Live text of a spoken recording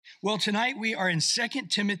Well, tonight we are in 2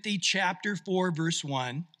 Timothy chapter 4, verse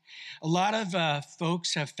 1. A lot of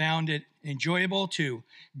folks have found it enjoyable to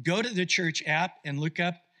go to the church app and look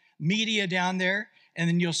up media down there, and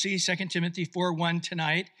then you'll see 2 Timothy 4:1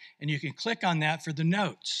 tonight, and you can click on that for the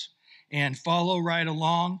notes and follow right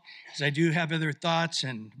along, because I do have other thoughts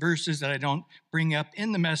and verses that I don't bring up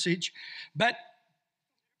in the message. But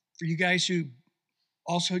for you guys who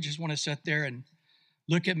also just want to sit there and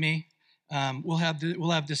look at me, we'll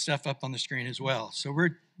have this stuff up on the screen as well. So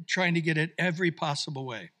we're trying to get it every possible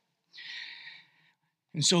way.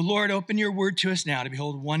 And so, Lord, open your word to us now to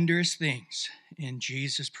behold wondrous things in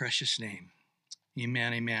Jesus' precious name.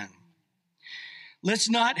 Amen, amen. Let's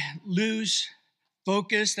not lose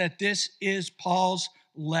focus that this is Paul's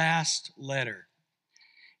last letter.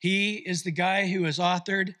 He is the guy who has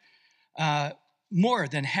authored more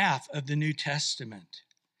than half of the New Testament.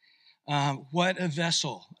 What a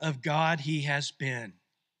vessel of God he has been.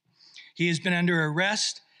 He has been under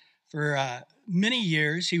arrest for many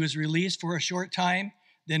years. He was released for a short time,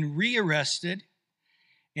 then rearrested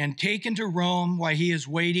and taken to Rome while he is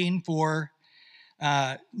waiting for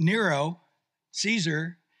Nero,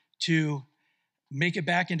 Caesar, to make it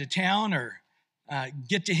back into town or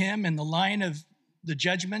get to him in the line of the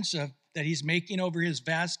judgments that he's making over his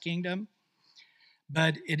vast kingdom.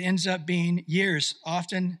 But it ends up being years.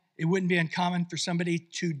 Often it wouldn't be uncommon for somebody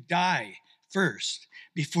to die first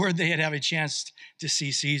before they'd have a chance to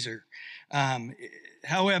see Caesar.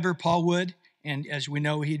 However, Paul would, and as we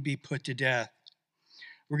know, he'd be put to death.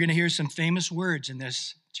 We're going to hear some famous words in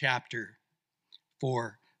this chapter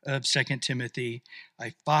 4 of 2 Timothy.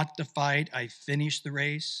 I fought the fight. I finished the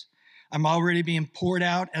race. I'm already being poured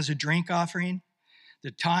out as a drink offering.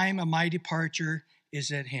 The time of my departure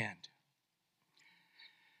is at hand.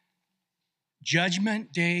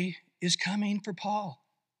 Judgment day is coming for Paul.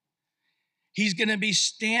 He's going to be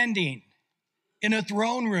standing in a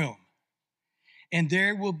throne room, and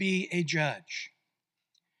there will be a judge.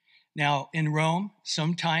 Now, in Rome,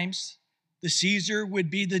 sometimes the Caesar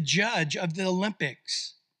would be the judge of the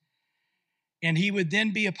Olympics, and he would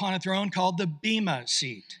then be upon a throne called the Bema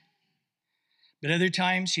seat. But other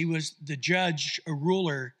times, he was the judge, a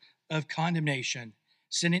ruler of condemnation,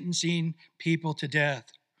 sentencing people to death.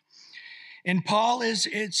 And Paul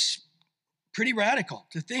it's pretty radical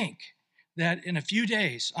to think that in a few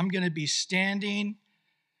days, I'm going to be standing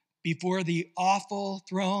before the awful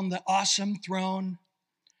throne, the awesome throne,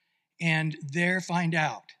 and there find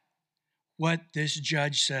out what this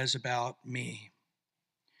judge says about me.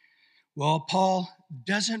 Well, Paul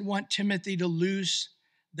doesn't want Timothy to lose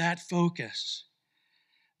that focus,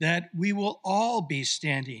 that we will all be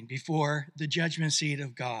standing before the judgment seat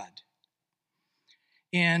of God.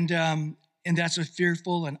 And that's a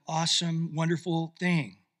fearful and awesome, wonderful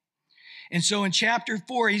thing. And so in chapter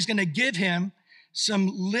 4, he's going to give him some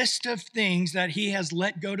list of things that he has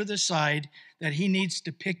let go to the side that he needs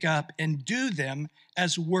to pick up and do them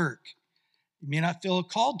as work. You may not feel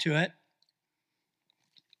called to it.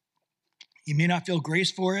 You may not feel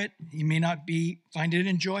grace for it. You may not find it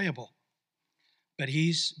enjoyable. But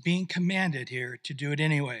he's being commanded here to do it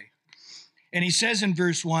anyway. And he says in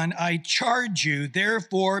verse 1, I charge you,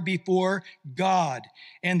 therefore, before God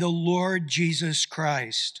and the Lord Jesus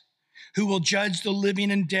Christ, who will judge the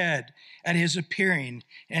living and dead at his appearing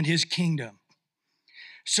and his kingdom.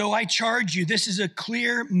 So I charge you, this is a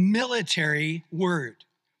clear military word.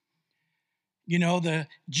 You know, the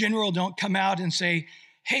general don't come out and say,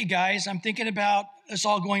 hey guys, I'm thinking about us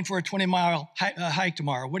all going for a 20-mile hike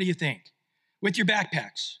tomorrow. What do you think? With your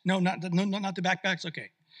backpacks. No, not the backpacks. Okay.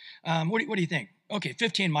 What do you think? Okay,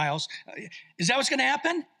 15 miles. Is that what's going to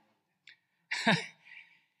happen?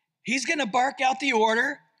 He's going to bark out the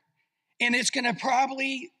order, and it's going to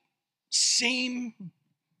probably seem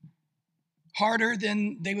harder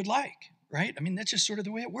than they would like, right? I mean, that's just sort of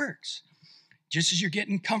the way it works. Just as you're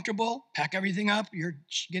getting comfortable, pack everything up, you're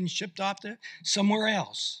getting shipped off to somewhere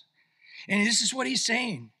else. And this is what he's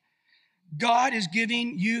saying. God is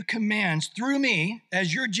giving you commands through me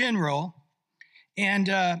as your general, and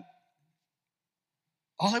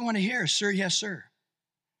all I want to hear is, sir, yes, sir.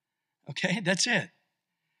 Okay, that's it.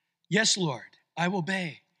 Yes, Lord, I will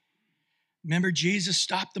obey. Remember, Jesus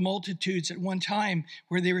stopped the multitudes at one time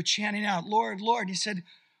where they were chanting out, Lord, Lord. He said,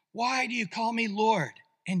 why do you call me Lord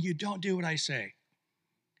and you don't do what I say?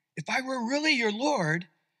 If I were really your Lord,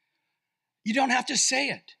 you don't have to say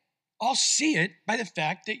it. I'll see it by the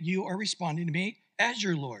fact that you are responding to me as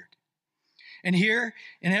your Lord. And here,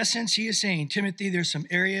 in essence, he is saying, Timothy, there's some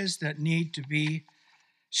areas that need to be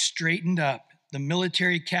straightened up. The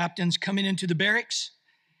military captains coming into the barracks,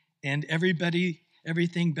 and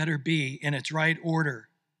everything better be in its right order.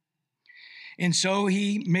 And so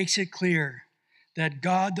he makes it clear that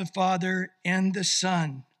God the Father and the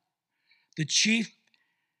Son, the chief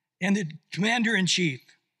and the commander-in-chief,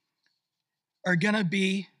 are going to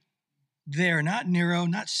be there. Not Nero,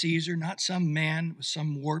 not Caesar, not some man with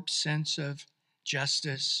some warped sense of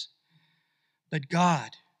justice, but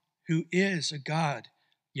God, who is a God,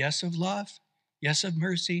 yes, of love, yes, of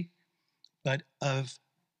mercy, but of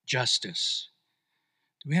justice.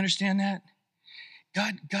 Do we understand that?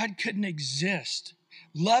 God couldn't exist.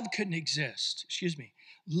 Love couldn't exist.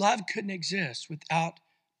 Love couldn't exist without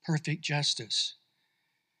perfect justice.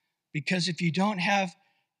 Because if you don't have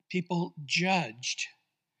people judged,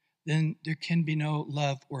 then there can be no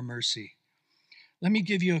love or mercy. Let me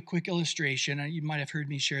give you a quick illustration. You might have heard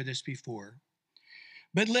me share this before.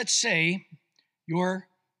 But let's say your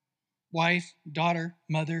wife, daughter,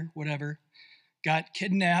 mother, whatever, got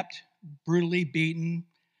kidnapped, brutally beaten,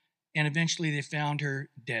 and eventually they found her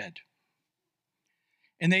dead.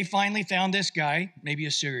 And they finally found this guy, maybe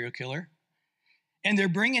a serial killer, and they're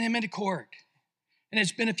bringing him into court. And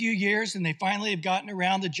it's been a few years, and they finally have gotten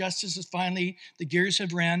around. The justice is finally, the gears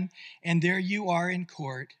have run, and there you are in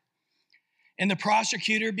court. And the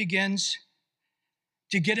prosecutor begins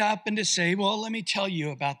to get up and to say, well, let me tell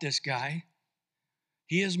you about this guy.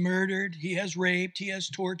 He has murdered, he has raped, he has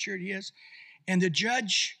tortured, And the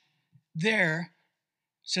judge there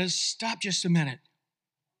says, stop just a minute.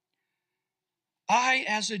 I,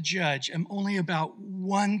 as a judge, am only about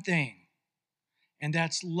one thing, and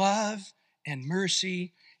that's love and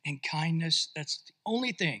mercy and kindness. That's the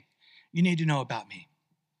only thing you need to know about me.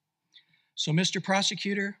 So, Mr.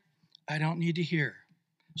 Prosecutor, I don't need to hear.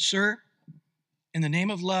 Sir, in the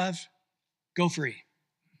name of love, go free.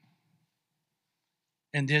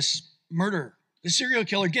 And this murderer, the serial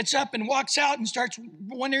killer, gets up and walks out and starts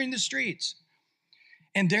wandering the streets.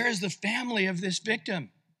 And there is the family of this victim.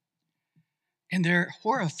 And they're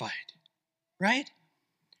horrified, right?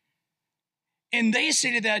 And they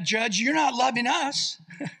say to that judge, you're not loving us.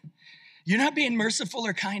 You're not being merciful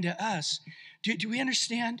or kind to us. Do we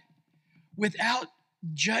understand? Without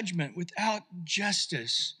judgment, without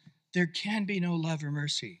justice, there can be no love or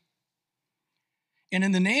mercy. And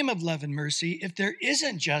in the name of love and mercy, if there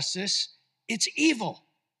isn't justice, it's evil.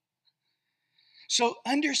 So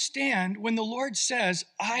understand when the Lord says,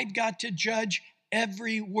 I've got to judge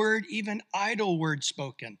every word, even idle words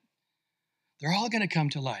spoken, they're all going to come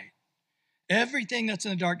to light. Everything that's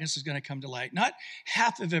in the darkness is going to come to light. Not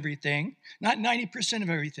half of everything, not 90% of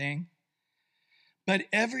everything, but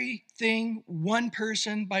everything, one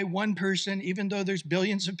person by one person, even though there's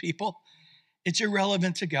billions of people, it's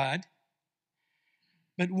irrelevant to God.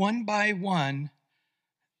 But one by one,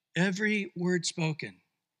 every word spoken,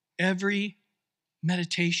 every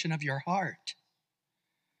meditation of your heart,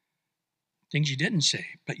 things you didn't say,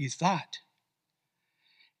 but you thought,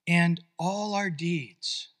 and all our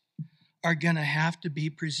deeds are going to have to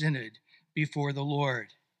be presented before the Lord.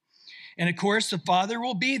 And of course, the Father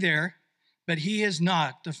will be there, but he is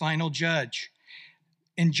not the final judge.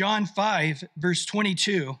 In John 5, verse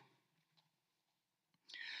 22,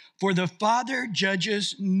 for the Father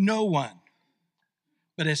judges no one,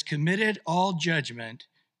 but has committed all judgment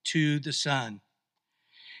to the Son.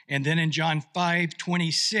 And then in John 5,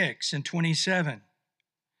 26 and 27,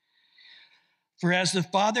 for as the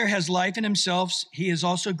Father has life in himself, he has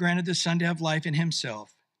also granted the Son to have life in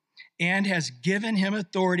himself, and has given him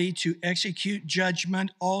authority to execute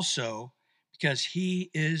judgment also, because he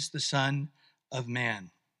is the Son of Man.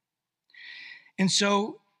 And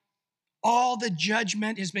so all the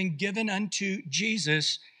judgment has been given unto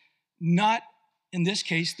Jesus, not in this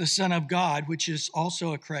case, the Son of God, which is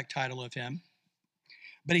also a correct title of him,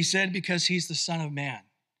 but he said because he's the Son of Man.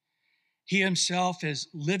 He himself has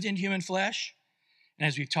lived in human flesh. And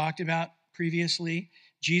as we've talked about previously,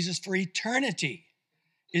 Jesus for eternity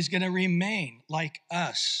is going to remain like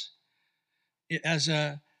us. As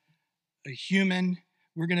a human,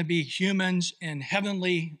 we're going to be humans in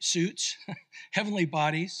heavenly suits, heavenly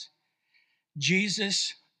bodies.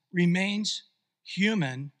 Jesus remains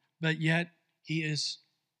human, but yet he is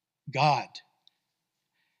God.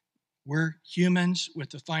 We're humans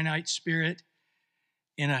with a finite spirit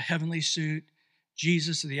in a heavenly suit.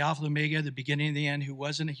 Jesus, the Alpha and Omega, the beginning and the end, who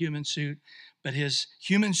was in a human suit, but his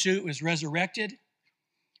human suit was resurrected,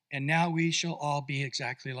 and now we shall all be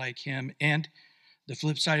exactly like him. And the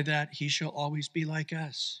flip side of that, he shall always be like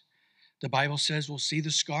us. The Bible says we'll see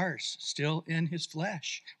the scars still in his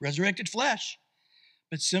flesh, resurrected flesh,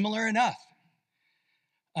 but similar enough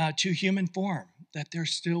to human form that there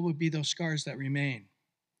still would be those scars that remain.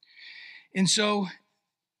 And so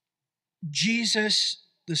Jesus,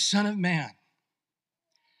 the Son of Man,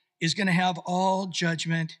 is going to have all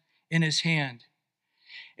judgment in his hand.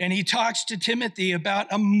 And he talks to Timothy about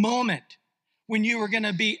a moment when you are going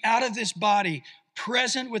to be out of this body,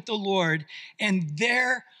 present with the Lord, and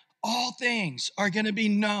there all things are going to be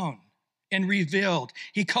known and revealed.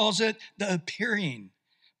 He calls it the appearing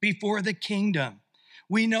before the kingdom.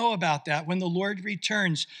 We know about that. When the Lord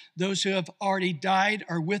returns, those who have already died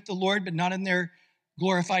are with the Lord, but not in their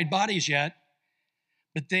glorified bodies yet.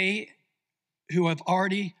 But they who have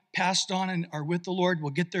already passed on and are with the Lord will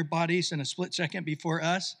get their bodies in a split second before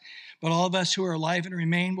us. But all of us who are alive and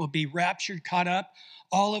remain will be raptured, caught up,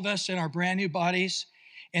 all of us in our brand new bodies.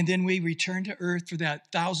 And then we return to earth for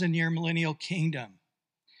that 1,000-year millennial kingdom.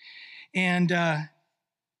 And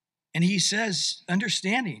he says,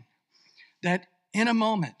 understanding that in a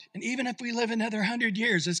moment, and even if we live another 100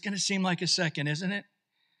 years, it's going to seem like a second, isn't it?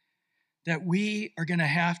 That we are going to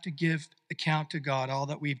have to give account to God all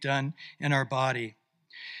that we've done in our body.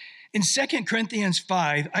 In 2 Corinthians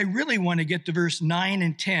 5, I really want to get to verse 9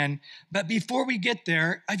 and 10, but before we get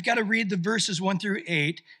there, I've got to read the verses 1 through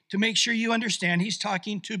 8 to make sure you understand he's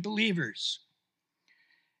talking to believers.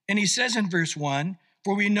 And he says in verse 1,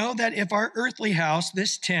 "For we know that if our earthly house,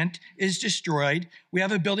 this tent, is destroyed, we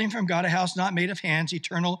have a building from God, a house not made of hands,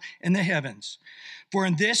 eternal in the heavens. For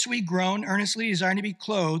in this we groan, earnestly desiring to be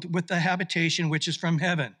clothed with the habitation which is from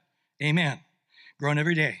heaven." Amen. Groan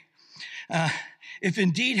every day. "If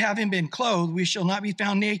indeed, having been clothed, we shall not be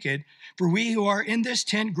found naked, for we who are in this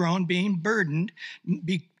tent groan, being burdened,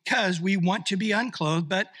 because we want to be unclothed,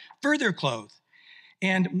 but further clothed,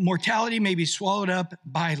 and mortality may be swallowed up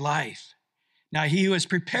by life. Now he who has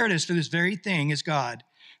prepared us for this very thing is God,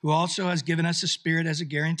 who also has given us the Spirit as a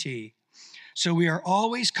guarantee. So we are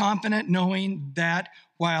always confident, knowing that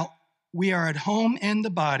while we are at home in the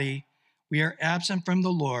body, we are absent from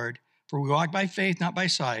the Lord, for we walk by faith, not by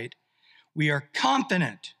sight. We are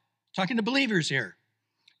confident," talking to believers here,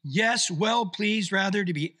 "yes, well pleased rather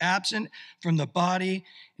to be absent from the body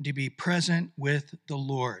and to be present with the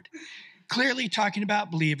Lord." Clearly talking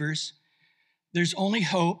about believers, there's only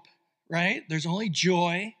hope, right? There's only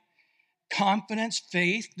joy, confidence,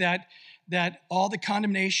 faith that all the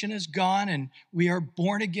condemnation is gone and we are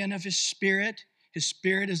born again of his Spirit. His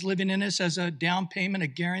Spirit is living in us as a down payment, a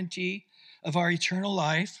guarantee of our eternal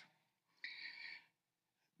life.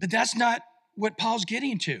 But that's not what Paul's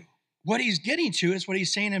getting to. What he's getting to is what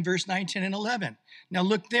he's saying in verse 9, 10, and 11. Now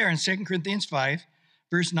look there in 2 Corinthians 5,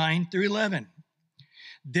 verse 9 through 11.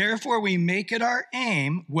 "Therefore we make it our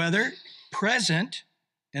aim, whether present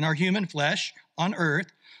in our human flesh on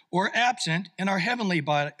earth or absent in our heavenly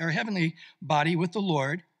body with the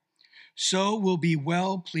Lord, so will be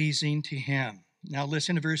well-pleasing to him." Now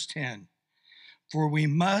listen to verse 10. "For we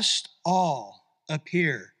must all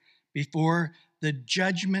appear before the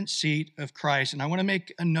judgment seat of Christ." And I want to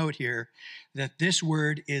make a note here that this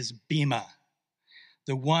word is bema,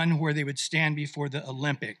 the one where they would stand before the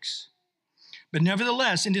Olympics. But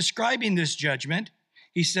nevertheless, in describing this judgment,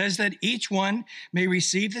 he says that each one may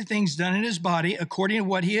receive the things done in his body according to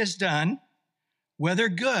what he has done, whether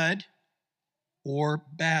good or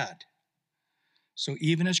bad. So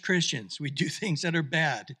even as Christians, we do things that are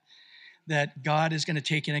bad, that God is going to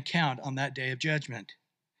take in account on that day of judgment.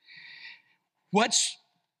 What's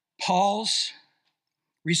Paul's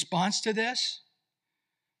response to this?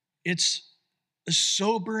 It's a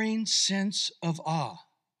sobering sense of awe.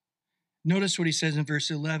 Notice what he says in verse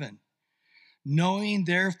 11. "Knowing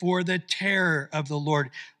therefore the terror of the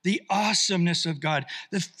Lord," the awesomeness of God.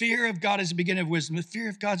 The fear of God is the beginning of wisdom. The fear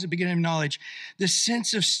of God is the beginning of knowledge. The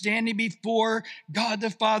sense of standing before God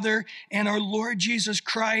the Father and our Lord Jesus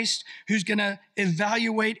Christ, who's going to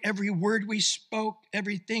evaluate every word we spoke,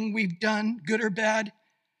 everything we've done, good or bad.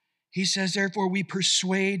 He says, "Therefore we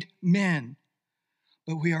persuade men,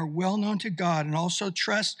 but we are well known to God, and also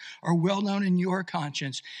trust are well known in your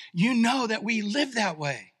conscience." You know that we live that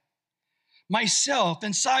way. Myself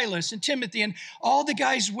and Silas and Timothy and all the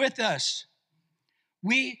guys with us,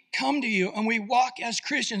 we come to you and we walk as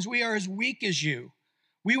Christians. We are as weak as you.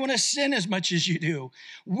 We want to sin as much as you do.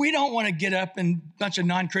 We don't want to get up and a bunch of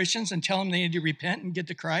non-Christians and tell them they need to repent and get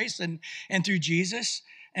to Christ and through Jesus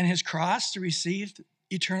and his cross to receive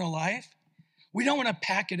eternal life. We don't want to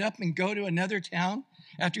pack it up and go to another town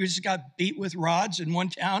after we just got beat with rods in one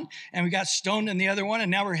town and we got stoned in the other one, and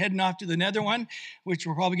now we're heading off to the other one, which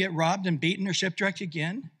will probably get robbed and beaten or shipwrecked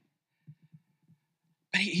again.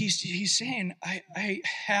 But he's saying,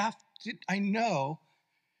 I know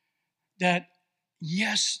that,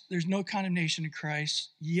 yes, there's no condemnation in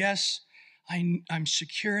Christ. Yes, I'm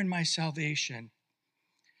secure in my salvation.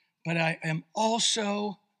 But I am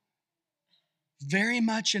also very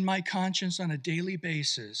much in my conscience on a daily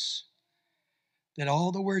basis that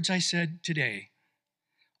all the words I said today,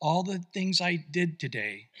 all the things I did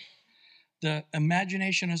today, the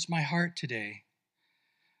imagination of my heart today,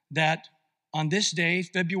 that on this day,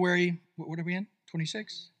 February, what are we in?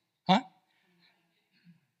 26th? Huh?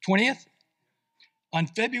 20th? On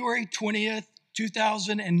February 20th,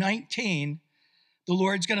 2019, the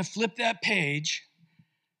Lord's going to flip that page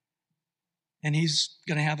and he's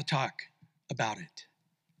going to have a talk about it.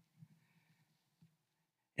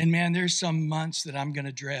 And man, there's some months that I'm going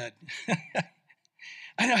to dread.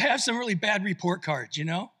 I have some really bad report cards, you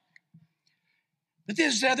know? But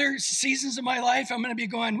there's other seasons of my life I'm going to be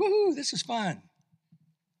going, woohoo, this is fun.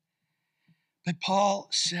 But Paul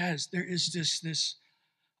says there is this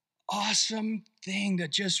awesome thing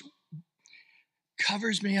that just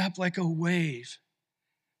covers me up like a wave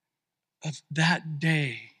of that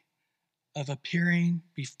day of appearing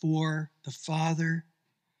before the Father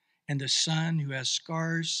and the Son who has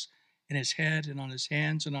scars in his head and on his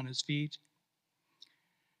hands and on his feet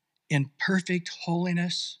in perfect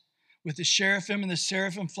holiness, with the cherubim and the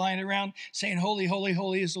seraphim flying around saying, holy, holy,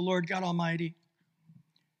 holy is the Lord God Almighty.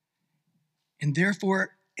 And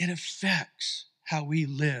therefore, it affects how we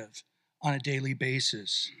live on a daily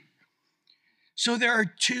basis. So there are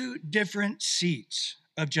two different seats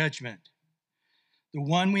of judgment. The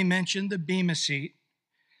one we mentioned, the Bema seat.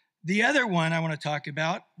 The other one I want to talk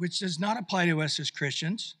about, which does not apply to us as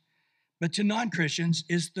Christians, but to non-Christians,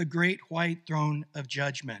 is the great white throne of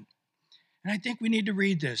judgment. And I think we need to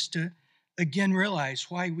read this to, again, realize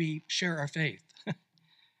why we share our faith.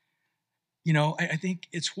 You know, I think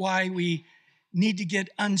it's why we need to get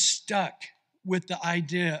unstuck with the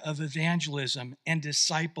idea of evangelism and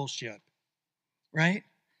discipleship, right?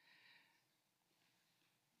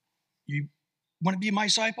 You want to be my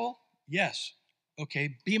disciple? Yes.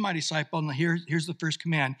 Okay, be my disciple. And here's the first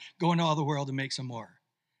command. Go into all the world and make some more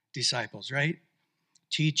disciples, right?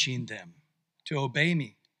 Teaching them to obey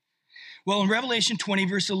me. Well, in Revelation 20,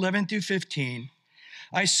 verse 11 through 15,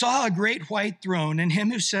 I saw a great white throne and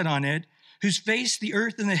him who sat on it, whose face the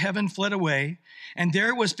earth and the heaven fled away, and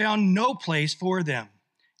there was found no place for them.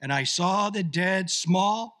 And I saw the dead,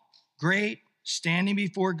 small, great, standing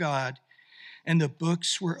before God, and the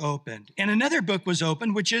books were opened. And another book was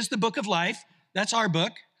opened, which is the book of life. That's our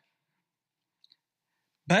book.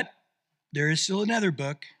 But there is still another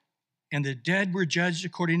book, and the dead were judged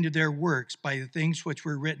according to their works by the things which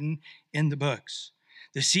were written in the books.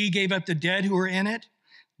 The sea gave up the dead who were in it.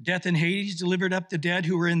 Death and Hades delivered up the dead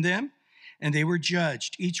who were in them, and they were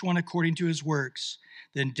judged, each one according to his works.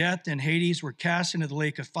 Then death and Hades were cast into the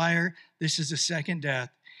lake of fire. This is the second death.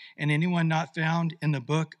 And anyone not found in the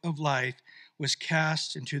book of life was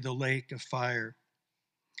cast into the lake of fire.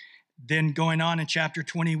 Then going on in chapter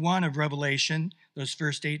 21 of Revelation, those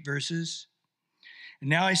first 8 verses, and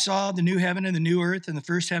now I saw the new heaven and the new earth, and the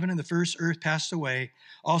first heaven and the first earth passed away.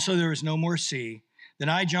 Also there was no more sea. Then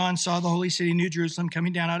I, John, saw the holy city, New Jerusalem,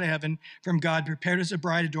 coming down out of heaven from God, prepared as a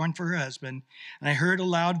bride adorned for her husband. And I heard a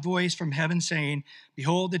loud voice from heaven saying,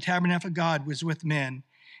 behold, the tabernacle of God was with men,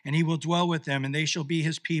 and he will dwell with them, and they shall be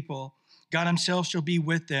his people. God himself shall be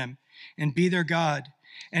with them, and be their God.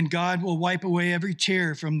 And God will wipe away every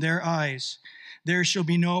tear from their eyes. There shall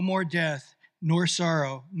be no more death, nor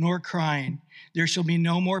sorrow, nor crying. There shall be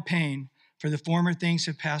no more pain, for the former things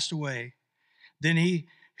have passed away. Then he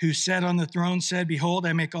who sat on the throne said, behold,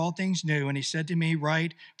 I make all things new. And he said to me,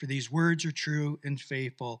 write, for these words are true and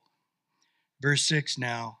faithful. Verse 6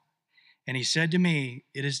 now. And he said to me,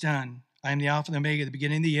 it is done. I am the Alpha and the Omega, the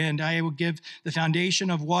beginning and the end. I will give the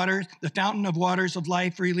fountain of waters of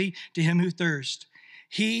life freely to him who thirsts.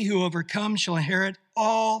 He who overcomes shall inherit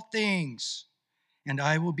all things, and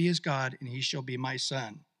I will be his God, and he shall be my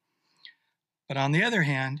son. But on the other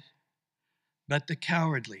hand, but the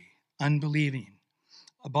cowardly, unbelieving,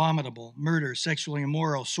 abominable, murderers, sexually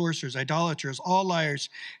immoral, sorcerers, idolaters, all liars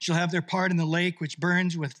shall have their part in the lake which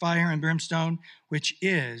burns with fire and brimstone, which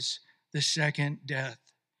is the second death.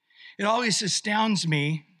 It always astounds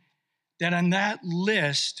me that on that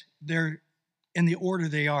list, they're in the order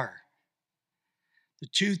they are. The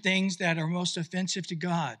two things that are most offensive to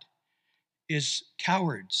God is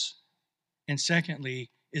cowards, and secondly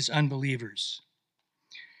is unbelievers.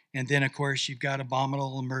 And then, of course, you've got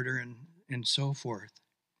abominable murder and so forth.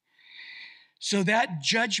 So that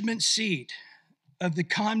judgment seat of the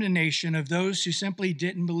condemnation of those who simply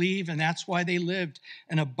didn't believe, and that's why they lived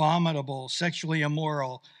an abominable, sexually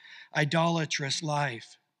immoral, idolatrous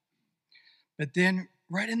life. But then,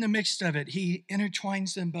 right in the midst of it, he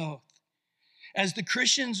intertwines them both. As the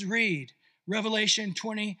Christians read, Revelation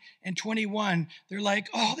 20 and 21, they're like,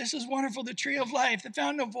 oh, this is wonderful, the tree of life, the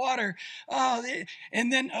fountain of water.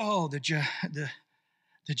 And then, the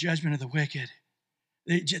judgment of the wicked.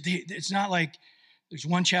 It's not like there's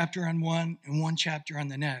one chapter on one and one chapter on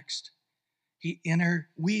the next. He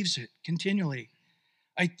interweaves it continually,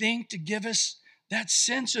 I think, to give us that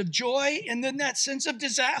sense of joy and then that sense of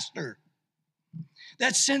disaster.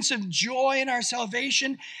 That sense of joy in our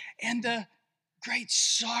salvation and the great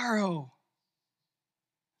sorrow.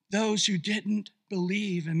 Those who didn't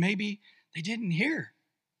believe, and maybe they didn't hear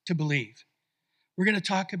to believe. We're going to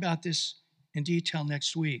talk about this in detail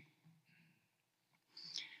next week.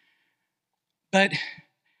 But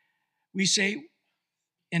we say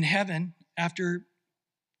in heaven, after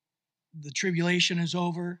the tribulation is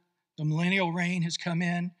over, the millennial reign has come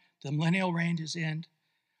in, the millennial reign is end.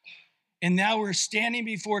 And now we're standing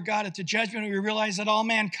before God at the judgment. We realize that all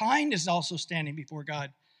mankind is also standing before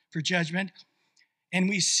God for judgment. And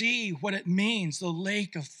we see what it means, the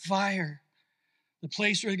lake of fire, the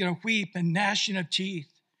place where they're going to weep and gnashing of teeth,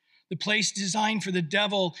 the place designed for the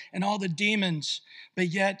devil and all the demons, but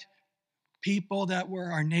yet people that were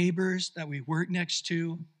our neighbors, that we worked next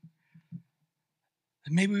to.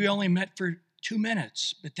 And maybe we only met for 2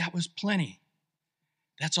 minutes, but that was plenty.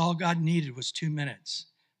 That's all God needed was 2 minutes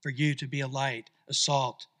for you to be a light, a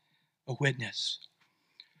salt, a witness.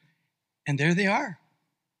 And there they are.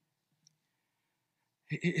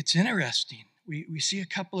 It's interesting. We see a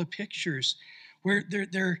couple of pictures where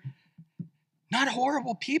they're not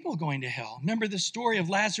horrible people going to hell. Remember the story of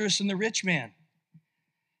Lazarus and the rich man.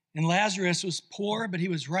 And Lazarus was poor, but he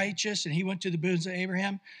was righteous, and he went to the bosom of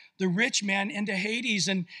Abraham. The rich man into Hades,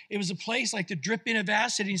 and it was a place like the dripping of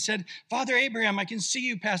acid. He said, Father Abraham, I can see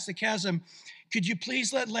you past the chasm. Could you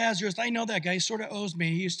please let Lazarus, I know that guy, he sort of owes me.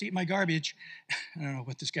 He used to eat my garbage. I don't know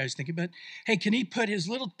what this guy's thinking, but hey, can he put his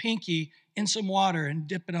little pinky in some water and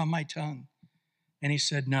dip it on my tongue? And he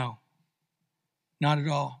said, no, not at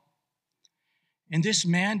all. And this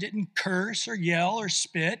man didn't curse or yell or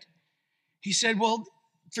spit. He said, well,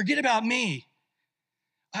 forget about me.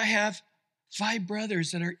 I have 5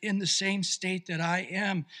 brothers that are in the same state that I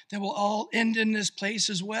am, that will all end in this place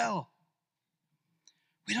as well.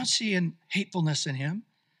 We don't see a hatefulness in him.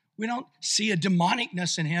 We don't see a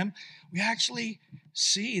demonicness in him. We actually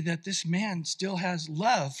see that this man still has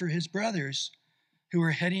love for his brothers who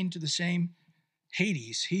are heading to the same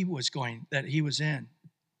Hades that he was in.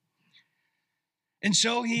 And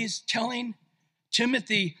so he's telling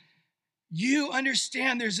Timothy, you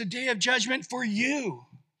understand there's a day of judgment for you.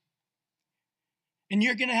 And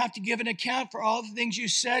you're going to have to give an account for all the things you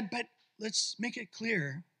said, but let's make it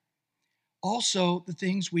clear. Also, the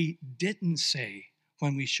things we didn't say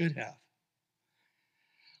when we should have.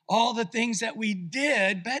 All the things that we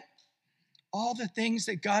did, but all the things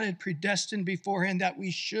that God had predestined beforehand that we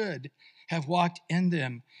should have walked in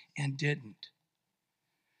them and didn't.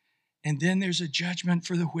 And then there's a judgment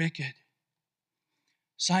for the wicked.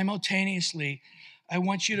 Simultaneously, I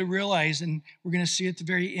want you to realize, and we're going to see at the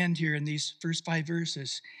very end here in these first 5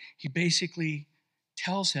 verses, he basically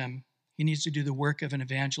tells him he needs to do the work of an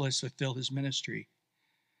evangelist to fulfill his ministry.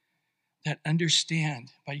 That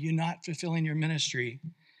understand, by you not fulfilling your ministry,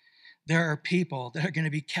 there are people that are going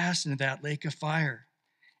to be cast into that lake of fire.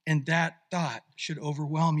 And that thought should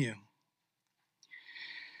overwhelm you.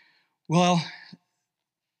 Well,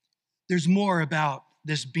 there's more about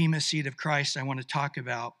this bema seat of Christ I want to talk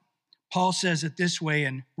about. Paul says it this way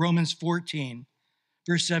in Romans 14,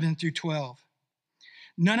 verse 7 through 12.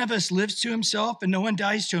 None of us lives to himself, and no one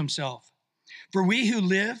dies to himself. For we who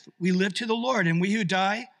live, we live to the Lord, and we who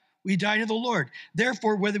die, we die to the Lord.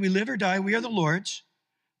 Therefore, whether we live or die, we are the Lord's.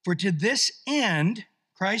 For to this end,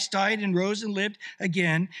 Christ died and rose and lived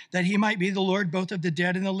again, that he might be the Lord both of the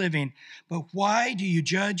dead and the living. But why do you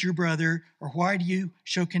judge your brother, or why do you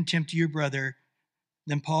show contempt to your brother?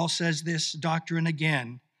 Then Paul says this doctrine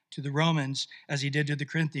again to the Romans, as he did to the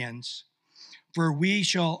Corinthians. For we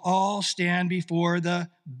shall all stand before the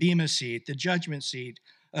bema seat, the judgment seat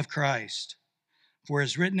of Christ. For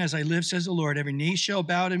as written, as I live, says the Lord, every knee shall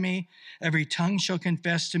bow to me, every tongue shall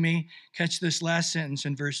confess to me. Catch this last sentence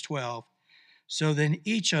in verse 12. So then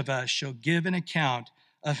each of us shall give an account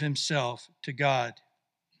of himself to God.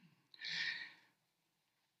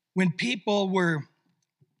 When people were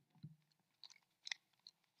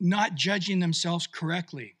not judging themselves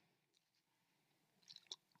correctly,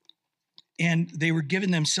 and they were giving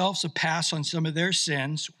themselves a pass on some of their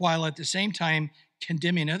sins, while at the same time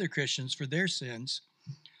condemning other Christians for their sins,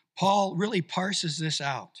 Paul really parses this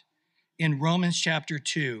out in Romans chapter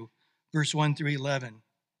 2, verse 1 through 11.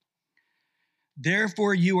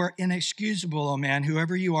 Therefore, you are inexcusable, O man,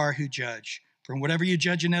 whoever you are who judge. From whatever you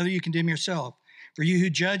judge another, you condemn yourself. For you who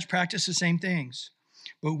judge practice the same things.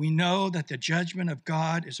 But we know that the judgment of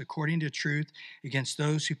God is according to truth against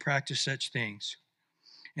those who practice such things.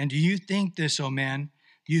 And do you think this, O man,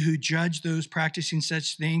 you who judge those practicing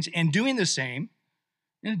such things and doing the same,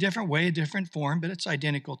 in a different way, a different form, but it's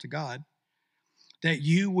identical to God, that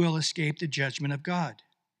you will escape the judgment of God?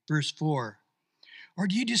 Verse 4. Or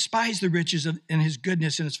do you despise the riches and his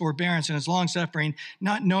goodness and his forbearance and his long-suffering,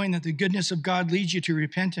 not knowing that the goodness of God leads you to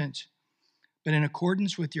repentance? But in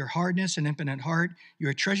accordance with your hardness and impotent heart, you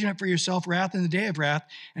are treasuring up for yourself wrath in the day of wrath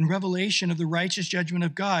and revelation of the righteous judgment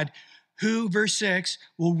of God, who, verse 6,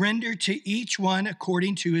 will render to each one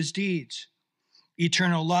according to his deeds.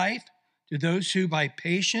 Eternal life to those who by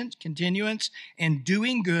patient continuance and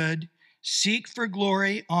doing good seek for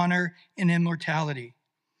glory, honor, and immortality.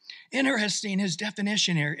 Interesting, his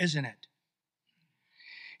definition here, isn't it?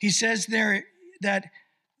 He says there that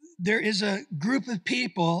there is a group of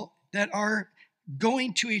people that are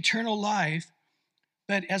going to eternal life,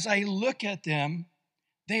 but as I look at them,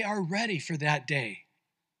 they are ready for that day.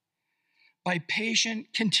 By patient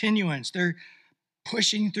continuance, they're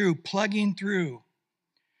pushing through, plugging through.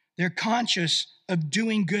 They're conscious of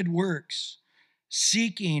doing good works,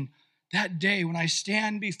 seeking that day when I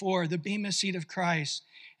stand before the bema seat of Christ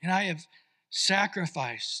and I have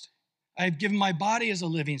sacrificed. I've given my body as a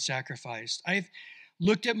living sacrifice. I've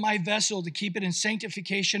looked at my vessel to keep it in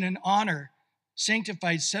sanctification and honor,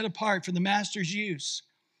 sanctified, set apart for the master's use.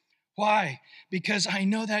 Why? Because I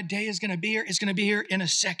know that day is going to be here. It's going to be here in a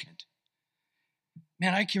second.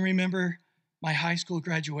 Man, I can remember my high school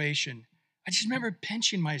graduation. I just remember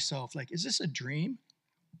pinching myself like, is this a dream?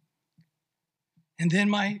 And then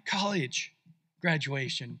my college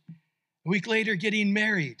graduation. A week later, getting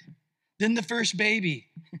married. Then the first baby.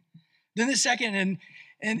 Then the second. And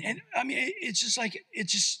I mean, it's just like, it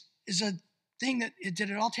just is a thing that,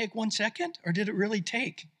 did it all take 1 second? Or did it really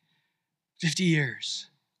take 50 years?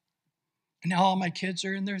 And now all my kids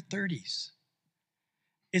are in their 30s.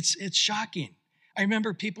 It's shocking. I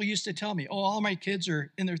remember people used to tell me, oh, all my kids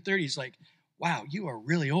are in their 30s. Like, wow, you are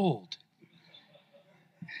really old.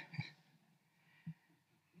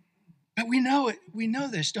 But we know it. We know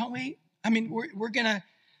this, don't we? I mean, we're going to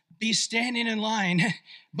be standing in line,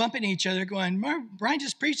 bumping each other, going, Brian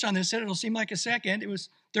just preached on this, said it'll seem like a second. It was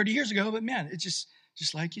 30 years ago, but man, it's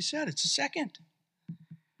just like you said, it's a second.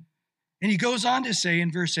 And he goes on to say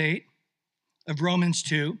in verse 8 of Romans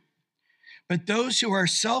 2, but those who are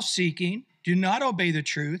self-seeking do not obey the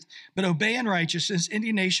truth, but obey unrighteousness,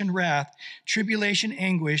 indignation, wrath, tribulation,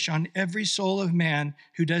 anguish on every soul of man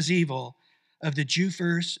who does evil, of the Jew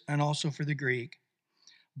first and also for the Greek.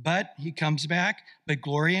 But he comes back, but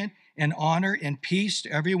glory and honor and peace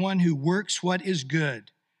to everyone who works what is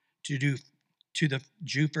good, to the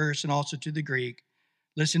Jew first and also to the Greek.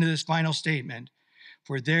 Listen to this final statement.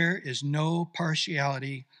 For there is no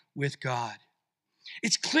partiality with God.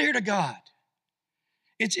 It's clear to God.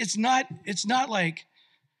 It's not like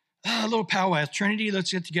a little powwow. Trinity,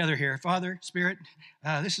 let's get together here. Father, Spirit,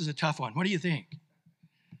 this is a tough one. What do you think?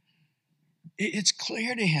 It's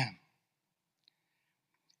clear to him.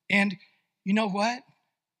 And you know what?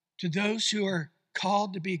 To those who are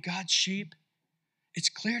called to be God's sheep, it's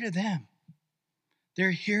clear to them.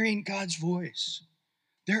 They're hearing God's voice.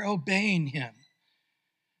 They're obeying him.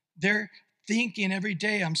 They're thinking every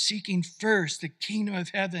day, I'm seeking first the kingdom of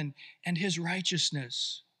heaven and his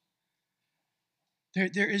righteousness.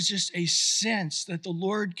 There is just a sense that the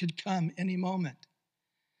Lord could come any moment.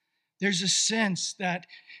 There's a sense that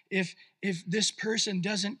if this person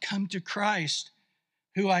doesn't come to Christ,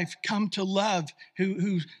 who I've come to love,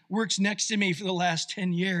 who works next to me for the last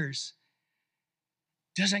 10 years,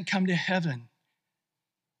 doesn't come to heaven,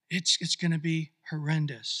 it's going to be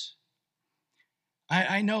horrendous.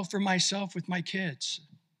 I know for myself with my kids.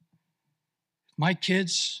 My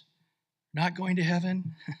kids not going to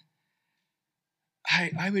heaven,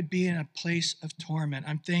 I would be in a place of torment.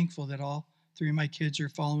 I'm thankful that all 3 of my kids are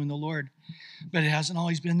following the Lord, but it hasn't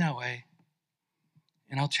always been that way.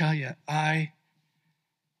 And I'll tell you, I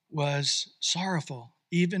was sorrowful,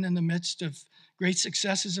 even in the midst of great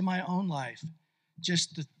successes in my own life.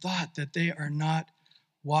 Just the thought that they are not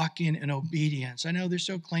walking in obedience. I know they're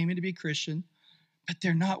still claiming to be Christian, but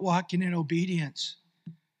they're not walking in obedience.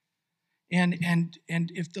 And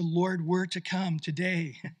if the Lord were to come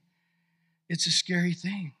today, it's a scary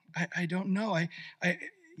thing. I don't know.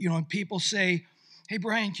 When people say, hey,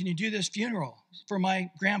 Brian, can you do this funeral for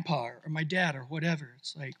my grandpa or my dad or whatever?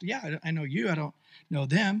 It's like, yeah, I know you. I don't know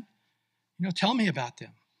them. Tell me about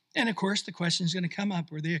them. And of course, the question is going to come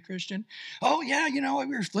up, were they a Christian? Oh, yeah,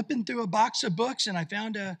 we were flipping through a box of books and I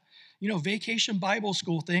found a, vacation Bible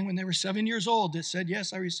school thing when they were 7 years old that said,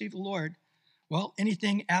 yes, I received the Lord. Well,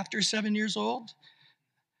 anything after 7 years old?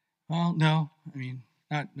 Well, no,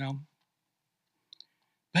 no.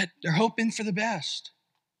 But they're hoping for the best.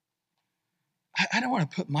 I don't want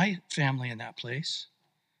to put my family in that place.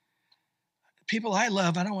 People I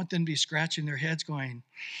love, I don't want them to be scratching their heads going,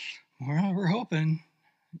 well, we're hoping,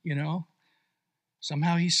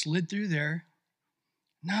 somehow he slid through there.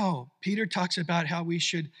 No, Peter talks about how we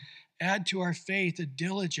should add to our faith a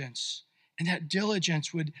diligence, and that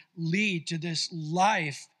diligence would lead to this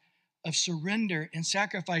life of surrender and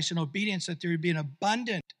sacrifice and obedience, that there would be an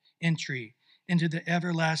abundant entry into the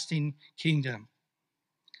everlasting kingdom.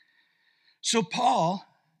 So Paul,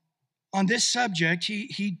 on this subject,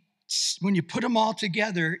 he when you put them all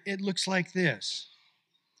together, it looks like this.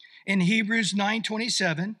 In Hebrews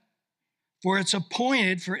 9:27, for it's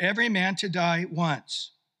appointed for every man to die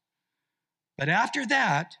once. But after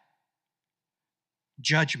that,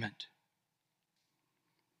 judgment.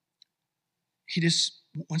 He just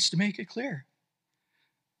wants to make it clear.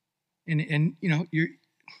 And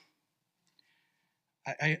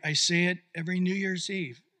I say it every New Year's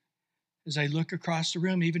Eve as I look across the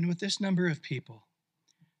room, even with this number of people.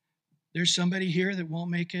 There's somebody here that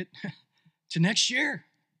won't make it to next year.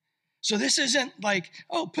 So this isn't like,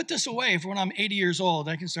 oh, put this away for when I'm 80 years old.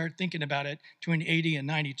 I can start thinking about it between 80 and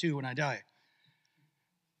 92 when I die.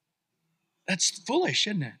 That's foolish,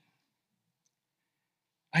 isn't it?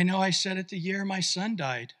 I know I said it the year my son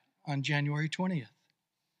died on January 20th.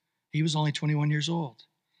 He was only 21 years old.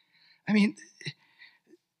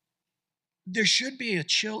 There should be a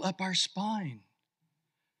chill up our spine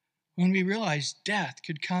when we realize death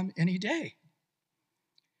could come any day.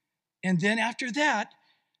 And then after that,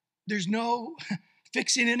 there's no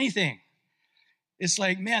fixing anything. It's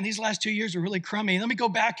like, man, these last 2 years were really crummy. Let me go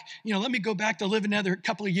back to live another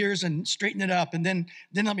couple of years and straighten it up, and then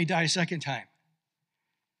let me die a second time.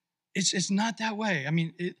 It's not that way.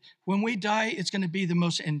 When we die, it's going to be the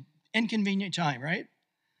most inconvenient time, right?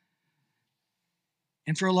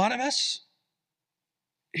 And for a lot of us,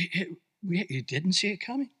 we didn't see it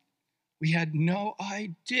coming. We had no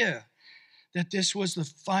idea that this was the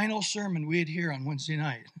final sermon we'd hear on Wednesday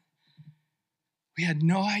night. We had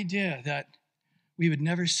no idea that we would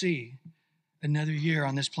never see another year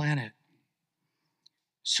on this planet.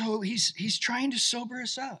 So he's trying to sober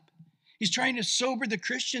us up. He's trying to sober the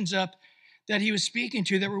Christians up that he was speaking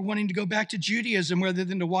to that were wanting to go back to Judaism rather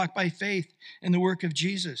than to walk by faith in the work of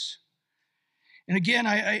Jesus. And again,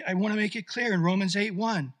 I want to make it clear in Romans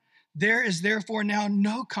 8:1, there is therefore now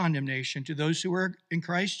no condemnation to those who are in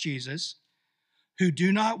Christ Jesus, who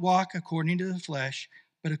do not walk according to the flesh,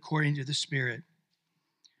 but according to the Spirit.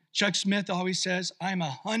 Chuck Smith always says, I'm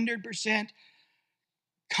 100%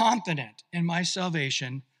 confident in my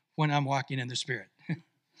salvation when I'm walking in the Spirit.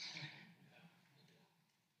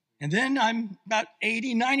 And then I'm about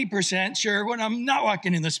 80, 90% sure when I'm not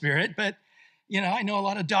walking in the Spirit. But, I know a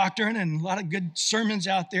lot of doctrine and a lot of good sermons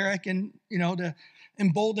out there. I can, to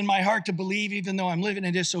embolden my heart to believe, even though I'm living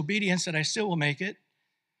in disobedience, that I still will make it.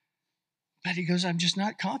 But he goes, I'm just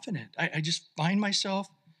not confident. I just find myself,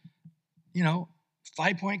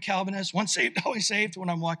 5-point Calvinist, once saved, always saved when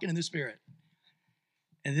I'm walking in the Spirit.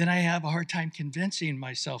 And then I have a hard time convincing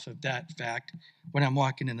myself of that fact when I'm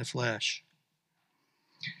walking in the flesh.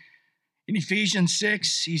 In Ephesians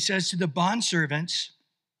 6, he says to the bondservants,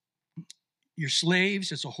 you're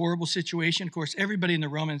slaves. It's a horrible situation. Of course, everybody in the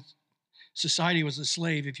Roman society was a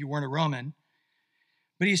slave if you weren't a Roman.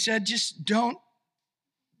 But he said, just don't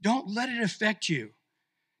let it affect you.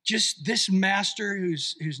 Just this master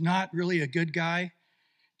who's not really a good guy,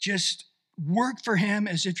 just work for him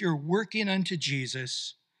as if you're working unto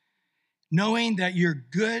Jesus, knowing that you're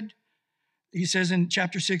good. He says in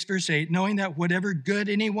chapter 6, verse 8, knowing that whatever good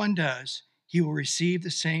anyone does, he will receive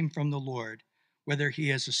the same from the Lord, whether he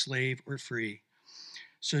is a slave or free.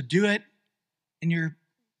 So do it, and you're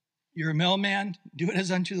a mailman, do it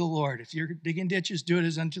as unto the Lord. If you're digging ditches, do it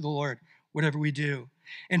as unto the Lord, whatever we do.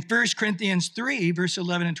 In 1 Corinthians 3, verse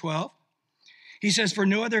 11 and 12, he says, for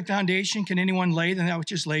no other foundation can anyone lay than that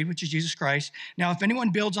which is laid, which is Jesus Christ. Now, if anyone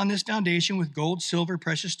builds on this foundation with gold, silver,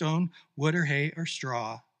 precious stone, wood, or hay, or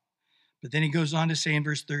straw. But then he goes on to say in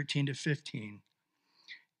verse 13 to 15,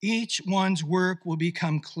 each one's work will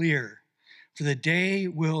become clear, for the day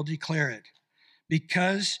will declare it,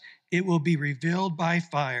 because it will be revealed by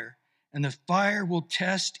fire, and the fire will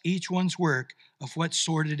test each one's work of what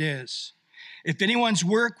sort it is. If anyone's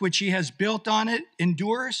work which he has built on it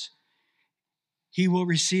endures, he will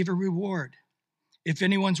receive a reward. If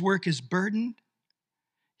anyone's work is burdened,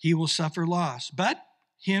 he will suffer loss, but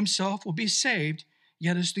he himself will be saved,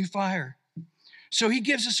 yet as through fire. So he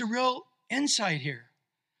gives us a real insight here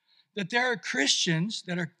that there are Christians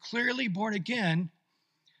that are clearly born again,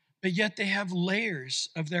 but yet they have layers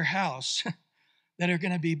of their house that are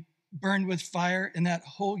going to be burned with fire, and that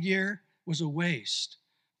whole year was a waste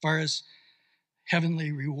as far as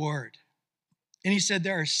heavenly reward. And he said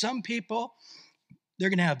there are some people, they're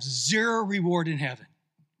going to have zero reward in heaven.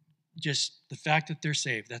 Just the fact that they're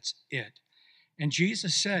saved, that's it. And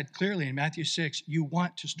Jesus said clearly in Matthew 6, you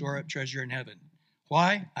want to store up treasure in heaven.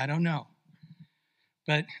 Why? I don't know.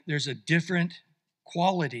 But there's a different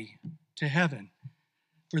quality to heaven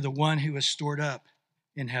for the one who is stored up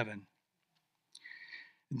in heaven.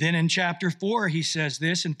 Then in chapter 4, he says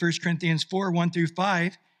this in 1 Corinthians 4, 1 through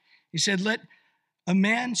 5. He said, let a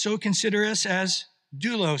man so consider us as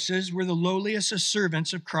douloses, we're the lowliest of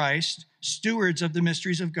servants of Christ, stewards of the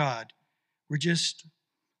mysteries of God. We're just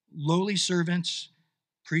lowly servants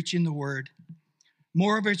preaching the word.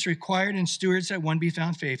 Moreover, it's required in stewards that one be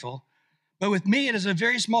found faithful. But with me, it is a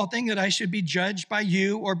very small thing that I should be judged by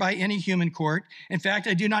you or by any human court. In fact,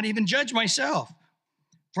 I do not even judge myself.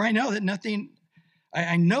 For I know that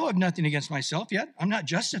I know of nothing against myself yet. I'm not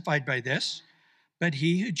justified by this. But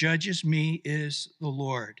he who judges me is the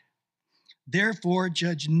Lord. Therefore,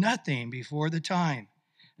 judge nothing before the time.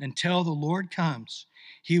 Until the Lord comes,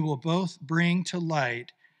 he will both bring to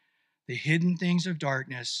light the hidden things of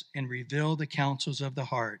darkness and reveal the counsels of the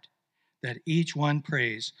heart, that each one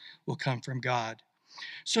praise will come from God.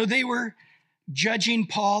 So they were judging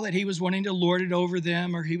Paul that he was wanting to lord it over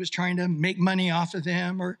them, or he was trying to make money off of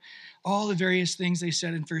them, or all the various things they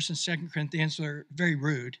said in 1 and 2 Corinthians were very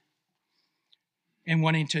rude, and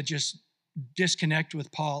wanting to just disconnect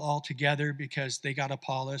with Paul altogether because they got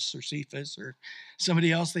Apollos or Cephas or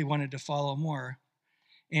somebody else they wanted to follow more,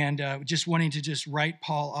 and just wanting to just write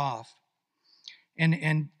Paul off.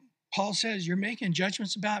 And Paul says, you're making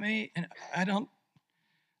judgments about me, and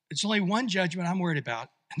it's only one judgment I'm worried about,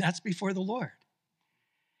 and that's before the Lord.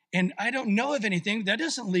 And I don't know of anything. That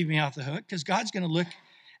doesn't leave me off the hook, because God's going to look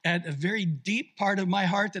at a very deep part of my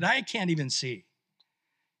heart that I can't even see.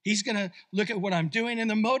 He's going to look at what I'm doing and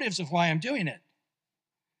the motives of why I'm doing it.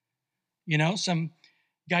 You know, some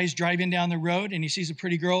guy's driving down the road and he sees a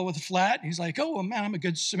pretty girl with a flat. And he's like, oh, well, man, I'm a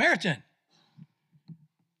good Samaritan.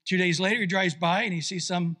 2 days later, he drives by and he sees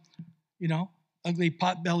some, ugly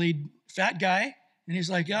pot-bellied fat guy. And he's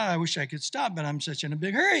like, I wish I could stop, but I'm such in a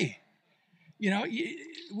big hurry.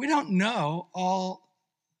 We don't know all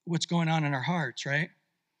what's going on in our hearts, right?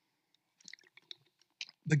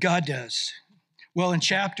 But God does. Well, in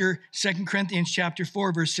 2 Corinthians chapter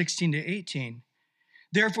 4, verse 16 to 18,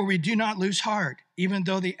 therefore we do not lose heart, even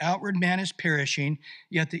though the outward man is perishing,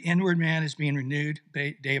 yet the inward man is being renewed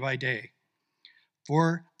day by day.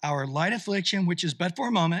 For our light affliction, which is but for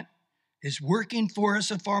a moment, is working for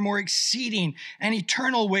us a far more exceeding and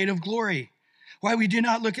eternal weight of glory. Why we do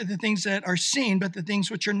not look at the things that are seen, but the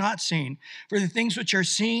things which are not seen. For the things which are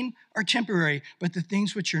seen are temporary, but the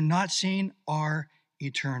things which are not seen are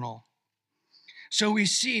eternal. So we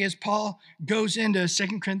see as Paul goes into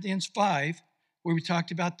 2 Corinthians 5, where we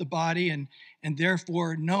talked about the body and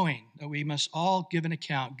therefore knowing that we must all give an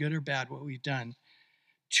account, good or bad, what we've done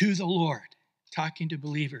to the Lord, talking to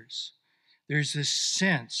believers. There's this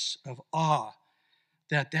sense of awe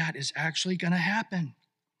that is actually going to happen.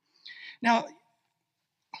 Now,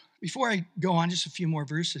 before I go on, just a few more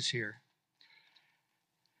verses here.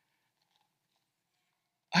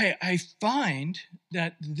 I find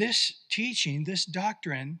that this teaching, this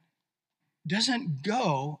doctrine, doesn't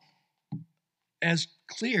go as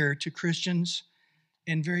clear to Christians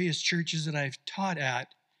in various churches that I've taught at.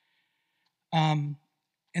 And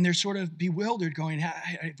they're sort of bewildered going,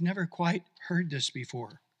 I've never quite heard this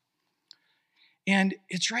before. And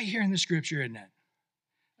it's right here in the scripture, isn't it?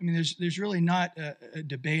 I mean, there's really not a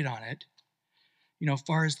debate on it. As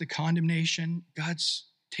far as the condemnation, God's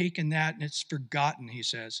taken that and it's forgotten, he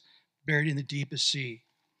says, buried in the deepest sea.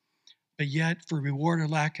 But yet, for reward or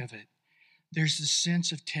lack of it, there's this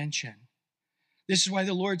sense of tension. This is why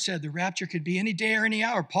the Lord said the rapture could be any day or any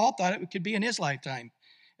hour. Paul thought it could be in his lifetime,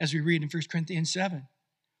 as we read in 1 Corinthians 7.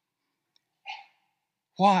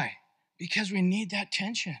 Why? Because we need that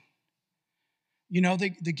tension.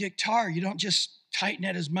 The guitar, you don't just tighten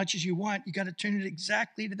it as much as you want. You got to tune it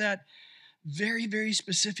exactly to that very, very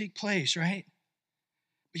specific place, right?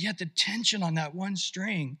 But yet the tension on that one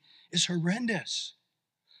string is horrendous.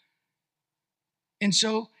 And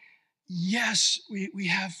so, yes, we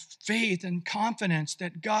have faith and confidence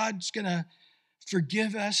that God's going to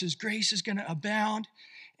forgive us. His grace is going to abound.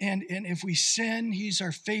 And if we sin, he's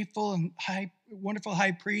our faithful and wonderful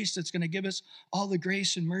high priest that's going to give us all the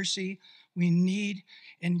grace and mercy we need.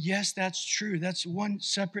 And yes, that's true. That's one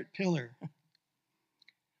separate pillar.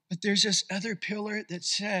 But there's this other pillar that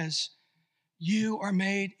says, you are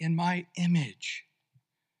made in my image.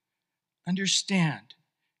 Understand,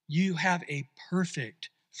 you have a perfect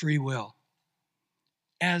free will,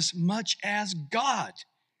 as much as God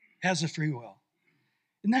has a free will.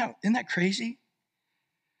 Isn't that crazy?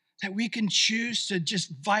 That we can choose to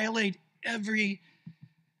just violate every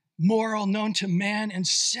moral known to man and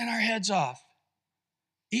sin our heads off,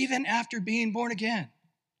 even after being born again.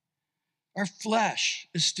 Our flesh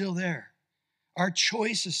is still there. Our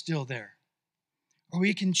choice is still there. Or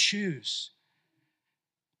we can choose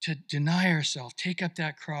to deny ourselves, take up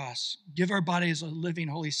that cross, give our bodies a living,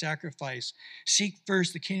 holy sacrifice, seek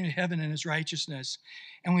first the kingdom of heaven and his righteousness.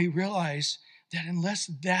 And we realize that unless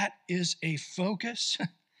that is a focus,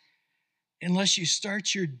 unless you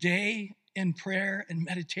start your day in prayer and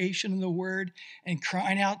meditation in the word and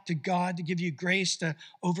crying out to God to give you grace to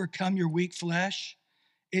overcome your weak flesh,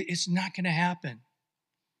 it's not going to happen.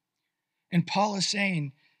 And Paul is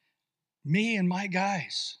saying, me and my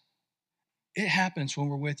guys, it happens when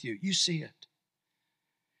we're with you. You see it.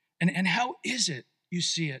 And how is it you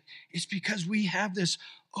see it? It's because we have this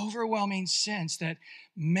overwhelming sense that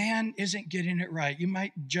man isn't getting it right. You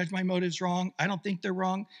might judge my motives wrong. I don't think they're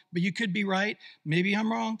wrong, but you could be right. Maybe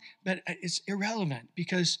I'm wrong, but it's irrelevant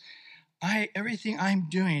because everything I'm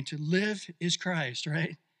doing to live is Christ,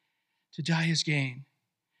 right? To die is gain.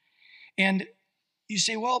 And you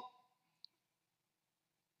say, well,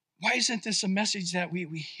 why isn't this a message that we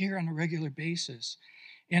hear on a regular basis?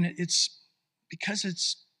 And it's because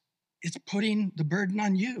it's putting the burden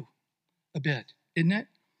on you a bit, isn't it?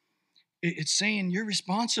 It's saying you're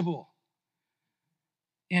responsible.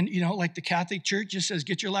 And, like the Catholic Church just says,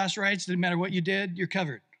 get your last rites. Doesn't matter what you did, you're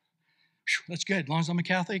covered. Whew, that's good. As long as I'm a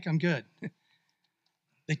Catholic, I'm good.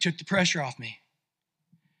 They took the pressure off me.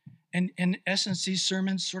 And in essence, these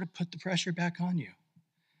sermons sort of put the pressure back on you.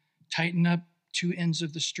 Tighten up two ends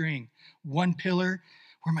of the string. One pillar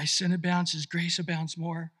where my sin abounds, his grace abounds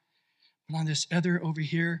more. But on this other over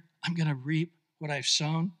here, I'm going to reap what I've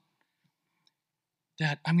sown.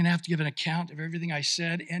 That I'm going to have to give an account of everything I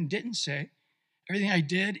said and didn't say, everything I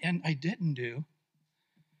did and I didn't do,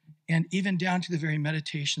 and even down to the very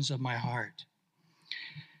meditations of my heart.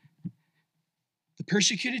 The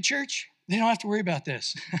persecuted church, they don't have to worry about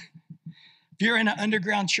this. If you're in an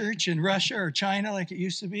underground church in Russia or China like it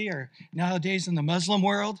used to be, or nowadays in the Muslim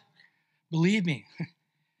world, believe me,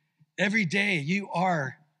 every day you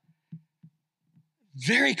are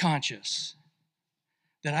very conscious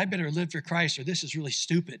that I better live for Christ or this is really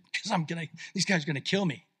stupid because these guys are going to kill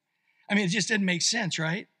me. I mean, it just didn't make sense,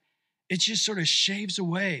 right? It just sort of shaves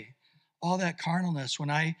away all that carnalness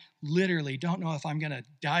when I literally don't know if I'm going to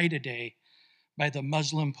die today by the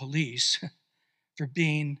Muslim police for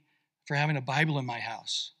having a Bible in my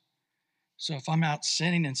house. So if I'm out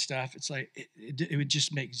sinning and stuff, it's like it would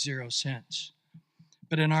just make zero sense.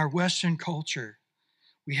 But in our Western culture,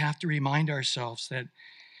 we have to remind ourselves that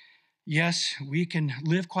yes, we can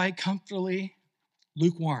live quite comfortably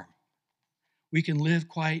lukewarm. We can live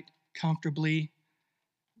quite comfortably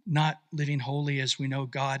not living holy as we know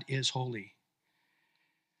God is holy.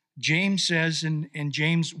 James says in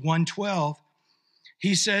James 1:12,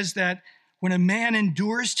 he says that when a man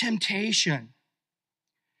endures temptation,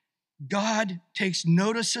 God takes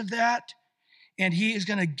notice of that and he is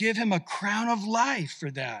going to give him a crown of life for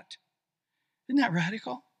that. Isn't that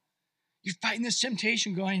radical? You're fighting this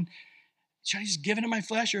temptation going, should I just give it to my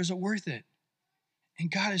flesh or is it worth it? And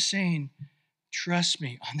God is saying, trust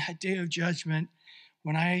me, on that day of judgment,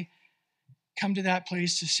 when I come to that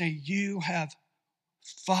place to say, you have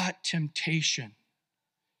fought temptation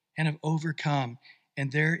and have overcome,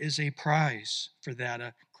 and there is a prize for that,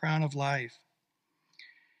 a crown of life.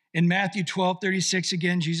 In Matthew 12:36,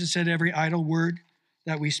 again, Jesus said, every idle word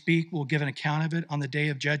that we speak will give an account of it on the day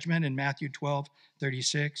of judgment in Matthew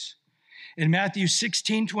 12:36. In Matthew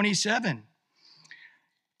 16:27,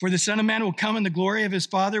 for the Son of Man will come in the glory of his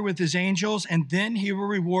Father with his angels, and then he will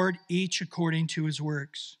reward each according to his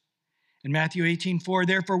works. In Matthew 18:4,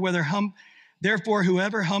 therefore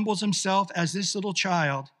whoever humbles himself as this little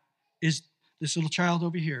child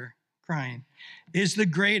over here crying, is the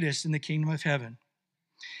greatest in the kingdom of heaven.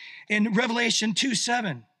 In Revelation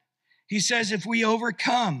 2:7, he says, if we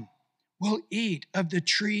overcome, we'll eat of the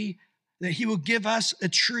tree, that he will give us a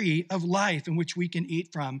tree of life in which we can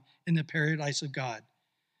eat from in the paradise of God.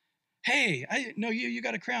 Hey, I know you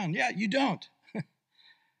got a crown. Yeah, you don't.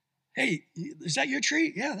 Hey, is that your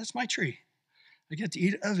tree? Yeah, that's my tree. I get to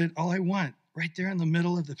eat of it all I want, right there in the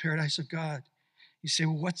middle of the paradise of God. You say,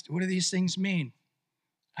 well, what do these things mean?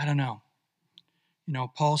 I don't know.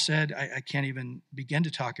 Paul said, I can't even begin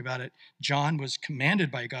to talk about it. John was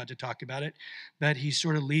commanded by God to talk about it, but he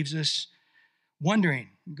sort of leaves us wondering,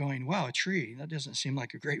 going, wow, a tree, that doesn't seem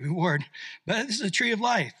like a great reward. But this is a tree of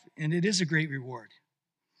life, and it is a great reward.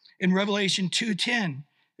 In Revelation 2:10,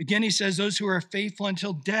 again, he says, those who are faithful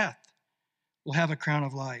until death will have a crown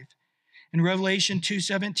of life. In Revelation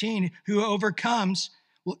 2:17, who overcomes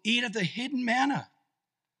will eat of the hidden manna.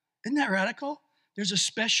 Isn't that radical? There's a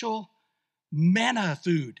special manna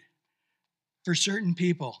food for certain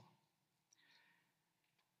people.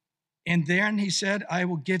 And then he said, I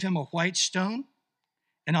will give him a white stone,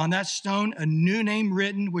 and on that stone a new name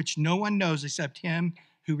written, which no one knows except him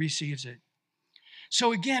who receives it.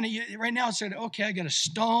 So again, right now it said, okay, I get a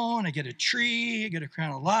stone, I get a tree, I get a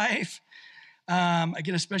crown of life. I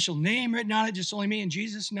get a special name written on it, just only me and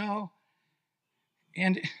Jesus know.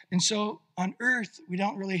 And so on earth, we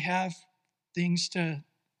don't really have things to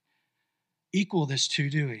equal this to,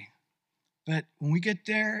 do we? But when we get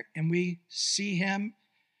there and we see him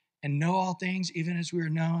and know all things, even as we are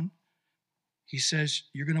known, he says,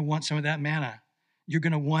 you're going to want some of that manna. You're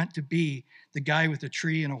going to want to be the guy with a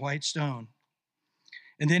tree and a white stone.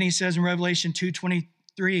 And then he says in Revelation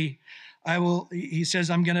 2:23, he says,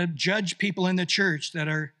 I'm going to judge people in the church that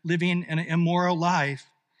are living an immoral life.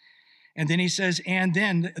 And then he says, and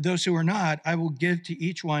then those who are not, I will give to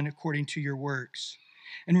each one according to your works.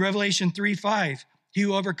 In Revelation 3:5, he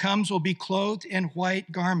who overcomes will be clothed in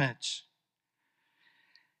white garments.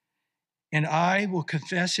 And I will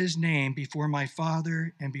confess his name before my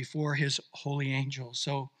Father and before his holy angels.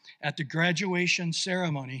 So at the graduation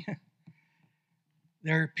ceremony,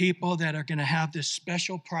 there are people that are going to have this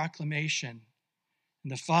special proclamation.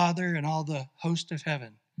 And the Father and all the host of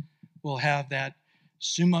heaven will have that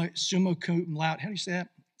summa cum laude. How do you say that?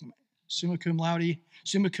 Summa cum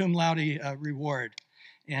laude reward.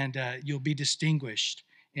 And you'll be distinguished,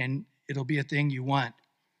 and it'll be a thing you want.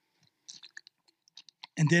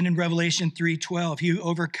 And then in Revelation 3:12, he who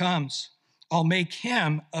overcomes, I'll make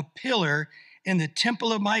him a pillar in the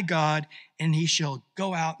temple of my God, and he shall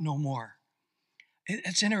go out no more.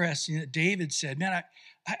 It's interesting that David said, man,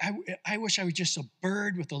 I wish I was just a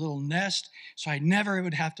bird with a little nest so I never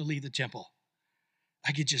would have to leave the temple.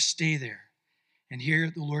 I could just stay there. And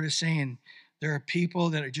here the Lord is saying, there are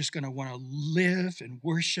people that are just going to want to live and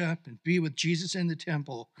worship and be with Jesus in the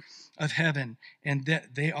temple of heaven. And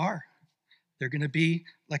that they are. They're going to be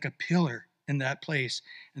like a pillar in that place.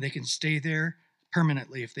 And they can stay there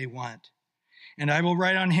permanently if they want. And I will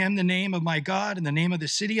write on him the name of my God and the name of the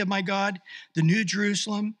city of my God, the New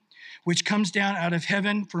Jerusalem, which comes down out of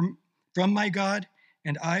heaven from my God.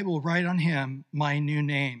 And I will write on him my new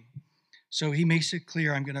name. So he makes it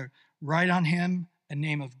clear, I'm going to write on him a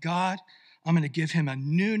name of God. I'm going to give him a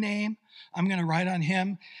new name. I'm going to write on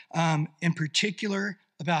him in particular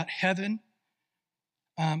about heaven.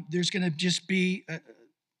 There's going to just be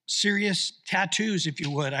serious tattoos, if you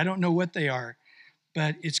would. I don't know what they are,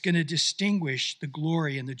 but it's going to distinguish the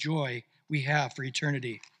glory and the joy we have for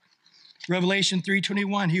eternity. Revelation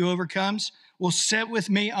 3:21, he who overcomes will sit with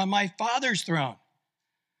me on my Father's throne.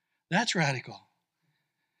 That's radical.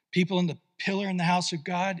 People in the pillar in the house of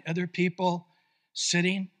God, other people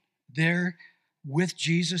sitting there with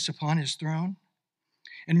Jesus upon his throne.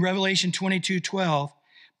 In Revelation 22:12,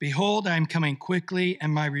 behold, I am coming quickly,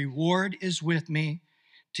 and my reward is with me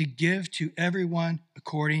to give to everyone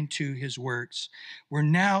according to his works. We're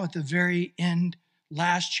now at the very end,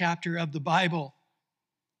 last chapter of the Bible.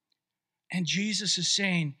 And Jesus is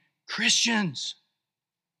saying, Christians,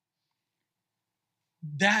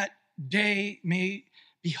 that day may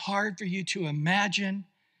be hard for you to imagine.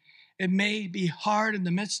 It may be hard in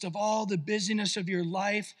the midst of all the busyness of your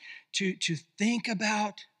life to think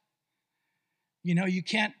about. You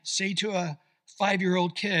can't say to a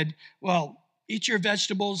 5-year-old kid, well, eat your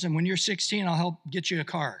vegetables, and when you're 16, I'll help get you a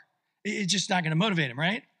car. It's just not going to motivate them,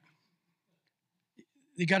 right?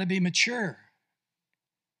 They got to be mature.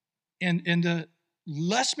 And the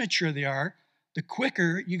less mature they are, the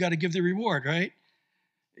quicker you got to give the reward, right?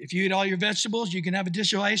 If you eat all your vegetables, you can have a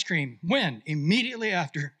dish of ice cream. When? Immediately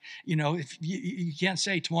after. If you can't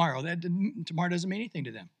say tomorrow. Tomorrow doesn't mean anything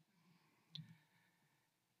to them.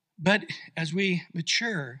 But as we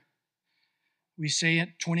mature, we say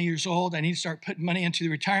at 20 years old, I need to start putting money into the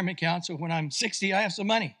retirement account so when I'm 60, I have some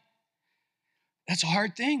money. That's a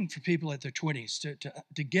hard thing for people at their 20s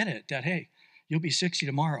to get it, that, hey, you'll be 60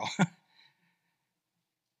 tomorrow.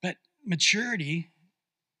 But maturity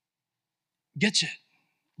gets it.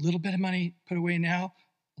 A little bit of money put away now,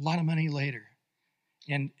 a lot of money later.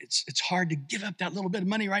 And it's hard to give up that little bit of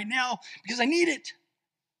money right now because I need it.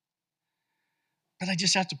 But I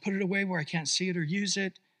just have to put it away where I can't see it or use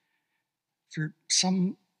it for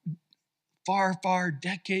some far, far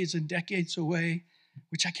decades and decades away,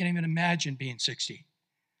 which I can't even imagine being 60,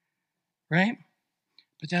 right?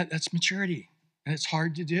 But that's maturity, and it's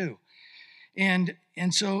hard to do. And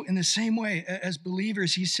so in the same way, as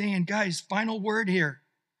believers, he's saying, guys, final word here.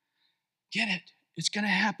 Get it. It's going to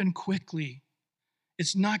happen quickly.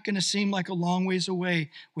 It's not going to seem like a long ways away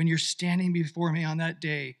when you're standing before me on that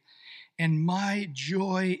day. And my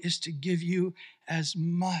joy is to give you as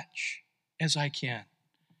much as I can.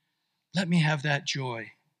 Let me have that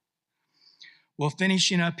joy. Well,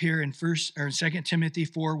 finishing up here in 2 Timothy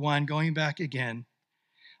 4:1, going back again.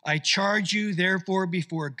 I charge you, therefore,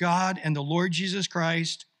 before God and the Lord Jesus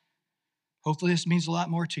Christ, hopefully this means a lot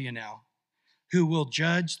more to you now, who will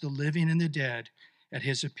judge the living and the dead at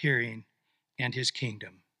his appearing and his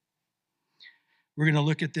kingdom. We're going to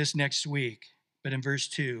look at this next week, but in verse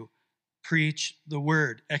 2, preach the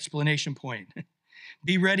word, exclamation point.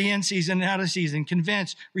 Be ready in season and out of season,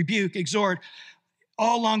 convince, rebuke, exhort,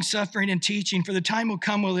 all long-suffering and teaching, for the time will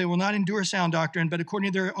come when they will not endure sound doctrine, but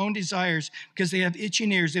according to their own desires, because they have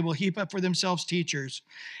itching ears, they will heap up for themselves teachers,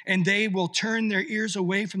 and they will turn their ears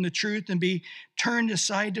away from the truth and be turned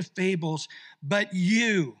aside to fables. But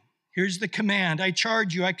you, here's the command, I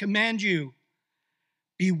charge you, I command you,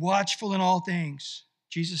 be watchful in all things.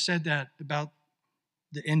 Jesus said that about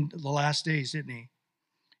the end of the last days, didn't he?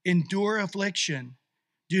 Endure affliction,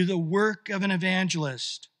 do the work of an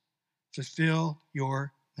evangelist, fulfill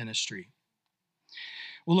your ministry.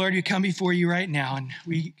 Well, Lord, we come before you right now, and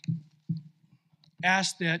we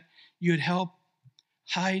ask that you'd help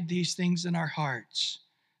hide these things in our hearts,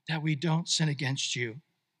 that we don't sin against you.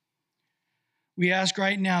 We ask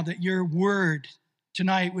right now that your word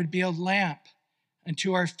tonight would be a lamp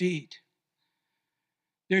unto our feet.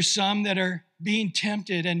 There's some that are being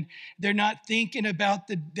tempted, and they're not thinking about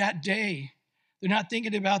that day. They're not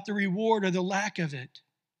thinking about the reward or the lack of it.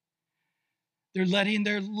 They're letting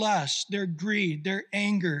their lust, their greed, their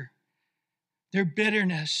anger, their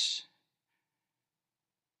bitterness,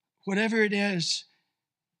 whatever it is,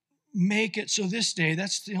 make it so this day,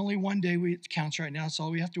 that's the only one day it counts right now. That's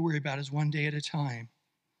all we have to worry about is one day at a time.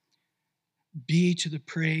 Be to the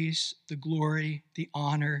praise, the glory, the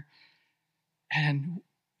honor, and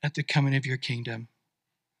at the coming of your kingdom.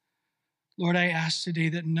 Lord, I ask today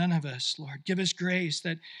that none of us, Lord, give us grace,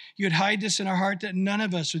 that you would hide this in our heart, that none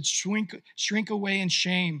of us would shrink away in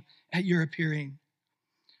shame at your appearing,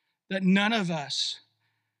 that none of us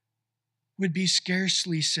would be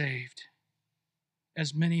scarcely saved,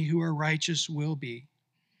 as many who are righteous will be,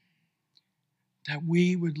 that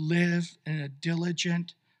we would live in a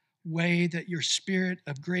diligent way, that your spirit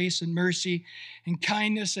of grace and mercy and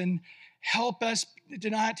kindness and help us to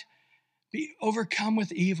not be overcome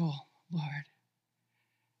with evil, Lord.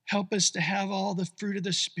 Help us to have all the fruit of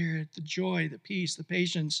the Spirit, the joy, the peace, the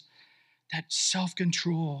patience, that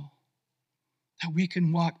self-control, that we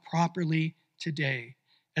can walk properly today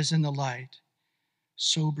as in the light,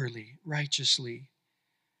 soberly, righteously,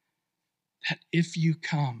 that if you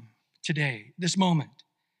come today, this moment,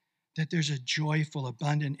 that there's a joyful,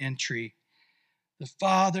 abundant entry. The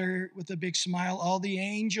Father with a big smile, all the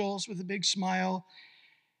angels with a big smile,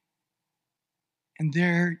 and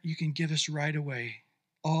there you can give us right away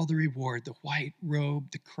all the reward, the white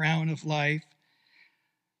robe, the crown of life,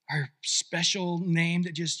 our special name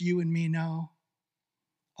that just you and me know,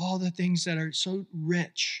 all the things that are so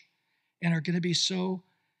rich and are going to be so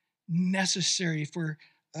necessary for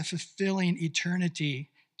a fulfilling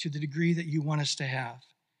eternity to the degree that you want us to have.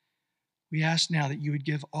 We ask now that you would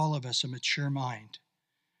give all of us a mature mind.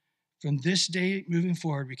 From this day moving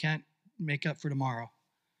forward, we can't make up for tomorrow.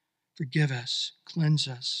 Forgive us, cleanse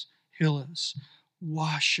us, heal us,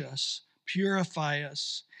 wash us, purify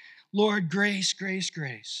us. Lord, grace, grace,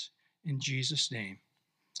 grace. In Jesus' name,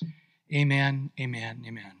 amen, amen,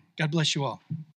 amen. God bless you all.